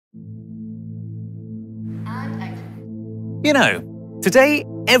You know, today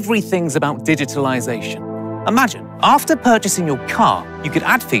everything's about digitalization. Imagine, after purchasing your car, you could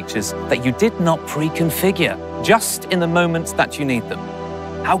add features that you did not pre-configure, just in the moments that you need them.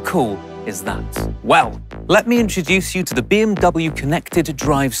 How cool is that? Well, let me introduce you to the BMW Connected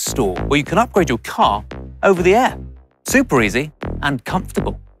Drive Store, where you can upgrade your car over the air. Super easy and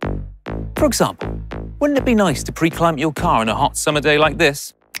comfortable. For example, wouldn't it be nice to pre-climb your car on a hot summer day like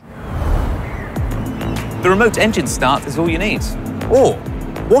this? The remote engine start is all you need. Or,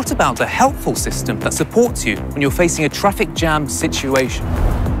 what about a helpful system that supports you when you're facing a traffic jam situation?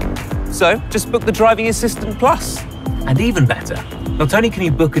 So, just book the Driving Assistant Plus. And even better, not only can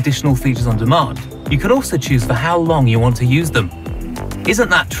you book additional features on demand, you can also choose for how long you want to use them. Isn't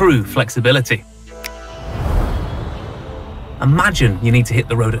that true flexibility? Imagine you need to hit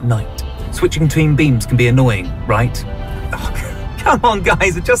the road at night. Switching between beams can be annoying, right? Oh, come on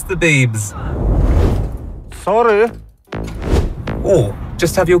guys, adjust the beams. Sorry. Or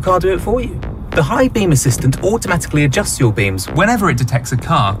just have your car do it for you. The High Beam Assistant automatically adjusts your beams whenever it detects a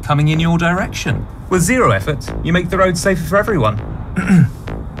car coming in your direction. With zero effort, you make the road safer for everyone.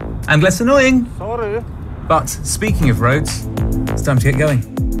 And less annoying. Sorry. But speaking of roads, it's time to get going.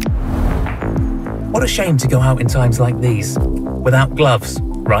 What a shame to go out in times like these without gloves,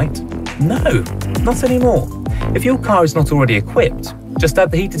 right? No, not anymore. If your car is not already equipped, just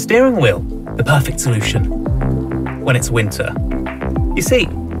add the heated steering wheel. The perfect solution when it's winter. You see,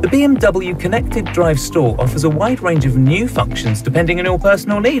 the BMW Connected Drive Store offers a wide range of new functions depending on your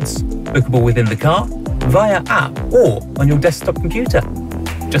personal needs. Bookable within the car, via app, or on your desktop computer.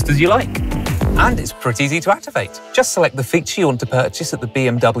 Just as you like. And it's pretty easy to activate. Just select the feature you want to purchase at the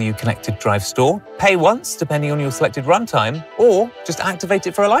BMW Connected Drive Store, pay once depending on your selected runtime, or just activate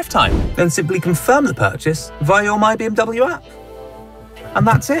it for a lifetime. Then simply confirm the purchase via your My BMW app. And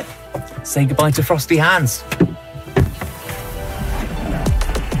that's it. Say goodbye to frosty hands.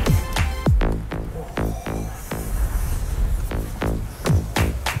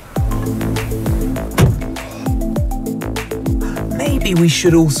 Maybe we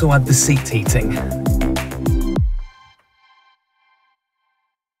should also add the seat heating.